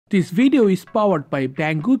This video is powered by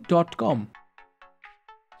banggood.com.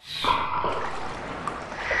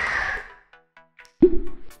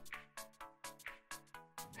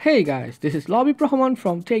 Hey guys, this is Lobby Rahman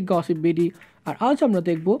from techgossipBD আর আজ আমরা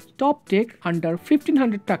দেখব top take under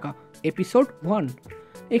 1500 টাকা episode 1।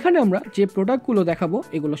 এখানে আমরা যে প্রোডাক্টগুলো দেখাবো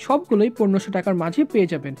এগুলো সবগুলোই 1500 টাকার মাঝে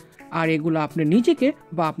পেয়ে যাবেন আর এগুলো আপনি নিজেকে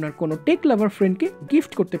বা আপনার কোনো টেক লাভার ফ্রেন্ডকে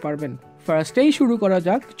গিফট করতে পারবেন। ফার্স্টেই শুরু করা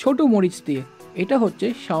যাক ছোট মরিচ দিয়ে। এটা হচ্ছে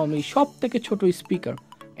xaomi সবথেকে ছোট স্পিকার,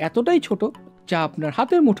 এতটাই ছোট যা আপনার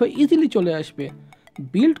হাতের মুঠোয় ইজিলি চলে আসবে।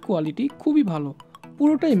 বিল্ড কোয়ালিটি খুবই ভালো,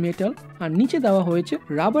 পুরোটাই মেটাল আর নিচে দেওয়া হয়েছে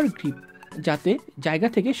রাবার গ্রিপ যাতে জায়গা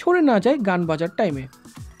থেকে সরে না যায় গান বাজার টাইমে।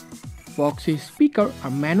 বক্সে স্পিকার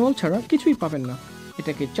আর ম্যানুয়াল ছাড়া কিছুই পাবেন না।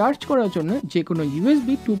 এটাকে চার্জ করার জন্য যে কোনো USB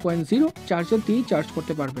 2.0 চার্জার দিয়েই চার্জ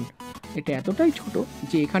করতে পারবেন। এটা এতটাই ছোট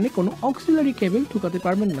যে এখানে কোনো অক্সিলারি কেবল ঢুকাতে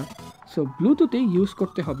পারবেন না, সো ব্লুটুথে ইউজ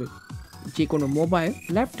করতে হবে। যে কোনো মোবাইল,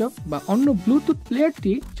 ল্যাপটপ বা অন্য ব্লুটুথ প্লেয়ার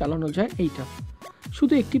দিয়ে চালানো যায় এইটা।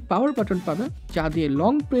 শুধু একটি পাওয়ার বাটন পাবেন যা দিয়ে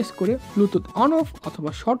লং প্রেস করে ব্লুটুথ অন অফ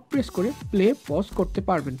অথবা শর্ট প্রেস করে প্লে পজ করতে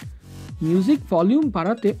পারবেন। মিউজিক ভলিউম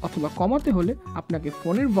বাড়াতে অথবা কমাতে হলে আপনাকে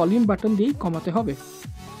ফোনের ভলিউম বাটন দিয়েই কমাতে হবে।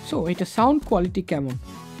 সো এটা সাউন্ড কোয়ালিটি কেমন?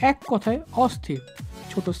 এক কথায় অস্থির।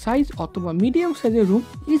 ছোট সাইজ অথবা মিডিয়াম সাইজের রুম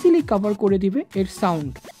ইজিলি কভার করে দিবে এর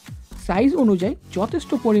সাউন্ড। সাইজ অনুযায়ী যথেষ্ট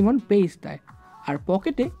পরিমাণ বেস দেয় আর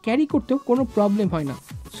পকেটে ক্যারি করতেও কোনো প্রবলেম হয় না।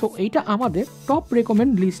 সো এইটা আমাদের টপ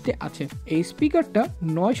রেকমেন্ড লিস্টে আছে। এই স্পিকারটা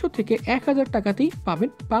 900 থেকে 1000 টাকাতেই পাবেন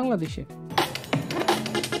বাংলাদেশে।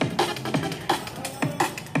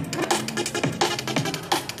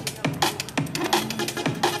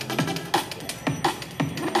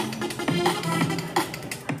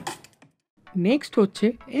 নেক্সট হচ্ছে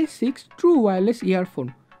A6 ট্রু ওয়্যারলেস ইয়ারফোন।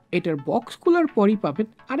 এটার বক্স খোলার পরই পাবেন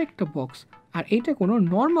আরেকটা বক্স, আর এটা কোনো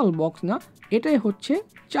নর্মাল বক্স না, এটাই হচ্ছে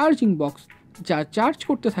চার্জিং বক্স যা চার্জ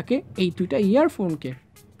করতে থাকে এই দুইটা ইয়ারফোনকে।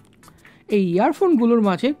 এই ইয়ারফোনগুলোর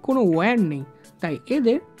মাঝে কোনো ওয়্যার নেই, তাই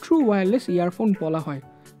এদের ট্রু ওয়্যারলেস ইয়ারফোন বলা হয়।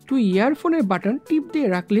 তুই ইয়ারফোনের বাটন টিপ দিয়ে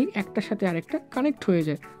রাখলেই একটার সাথে আরেকটা কানেক্ট হয়ে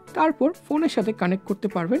যায়, তারপর ফোনের সাথে কানেক্ট করতে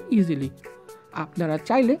পারবেন ইজিলি। আপনারা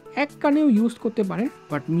চাইলে এক কানেও ইউজ করতে পারেন,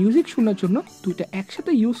 বাট মিউজিক শোনার জন্য দুইটা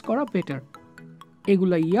একসাথে ইউজ করা বেটার।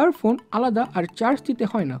 এগুলা ইয়ারফোন আলাদা আর চার্জ দিতে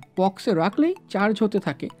হয় না, বক্সে রাখলেই চার্জ হতে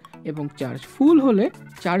থাকে এবং চার্জ ফুল হলে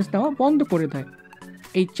চার্জ নেওয়া বন্ধ করে দেয়।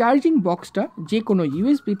 এই চার্জিং বক্সটা যে কোনো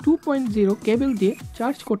USB 2.0 কেবল দিয়ে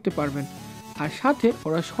চার্জ করতে পারবেন আর সাথে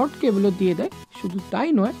ওরা শর্ট কেবলও দিয়ে দেয়। শুধু তাই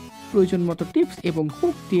নয়, প্রয়োজন মতো টিপস এবং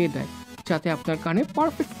হুক দিয়ে দেয় যাতে আপনার কানে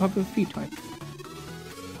পারফেক্টভাবে ফিট হয়।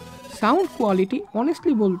 সাউন্ড কোয়ালিটি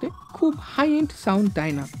অনেস্টলি বলতে খুব হাই এন্ড সাউন্ড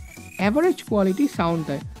দেয় না, অ্যাভারেজ কোয়ালিটি সাউন্ড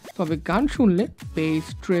দেয়, তবে গান শুনলে বেস,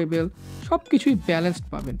 ট্রেবেল সব কিছুই ব্যালেন্সড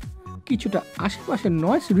পাবেন। কিছুটা আশেপাশের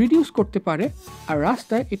নয়েজ রিডিউস করতে পারে আর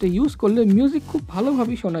রাস্তায় এটা ইউজ করলে মিউজিক খুব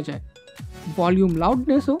ভালোভাবেই শোনা যায়। ভলিউম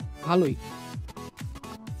লাউডনেসও ভালোই।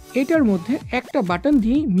 এটার মধ্যে একটা বাটন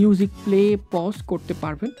দিয়েই মিউজিক প্লে পজ করতে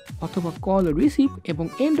পারবেন অথবা কল রিসিভ এবং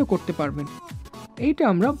এন্ডও করতে পারবেন। এইটা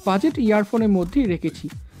আমরা বাজেট ইয়ারফোনের মধ্যেই রেখেছি।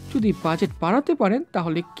 যদি বাজেট বাড়াতে পারেন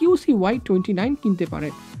তাহলে QC-Y29 কিনতে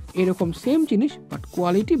পারেন, এরকম সেম জিনিস বাট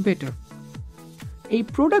কোয়ালিটি বেটার। এই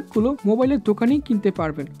প্রোডাক্টগুলো মোবাইলের দোকানেই কিনতে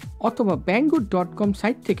পারবেন অথবা banggood.com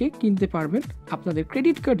সাইট থেকে কিনতে পারবেন আপনাদের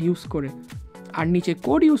ক্রেডিট কার্ড ইউজ করে, আর নিচে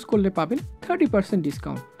কোড ইউজ করলে পাবেন 30%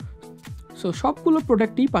 ডিসকাউন্ট। সো সবগুলো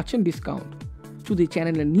প্রোডাক্টই পাচ্ছেন ডিসকাউন্ট। যদি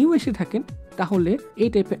চ্যানেলে নিউ এসে থাকেন তাহলে এই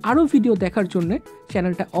টাইপের আরও ভিডিও দেখার জন্য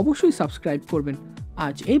চ্যানেলটা অবশ্যই সাবস্ক্রাইব করবেন।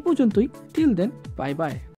 আজ এই পর্যন্তই, টিল দেন, বাই বাই।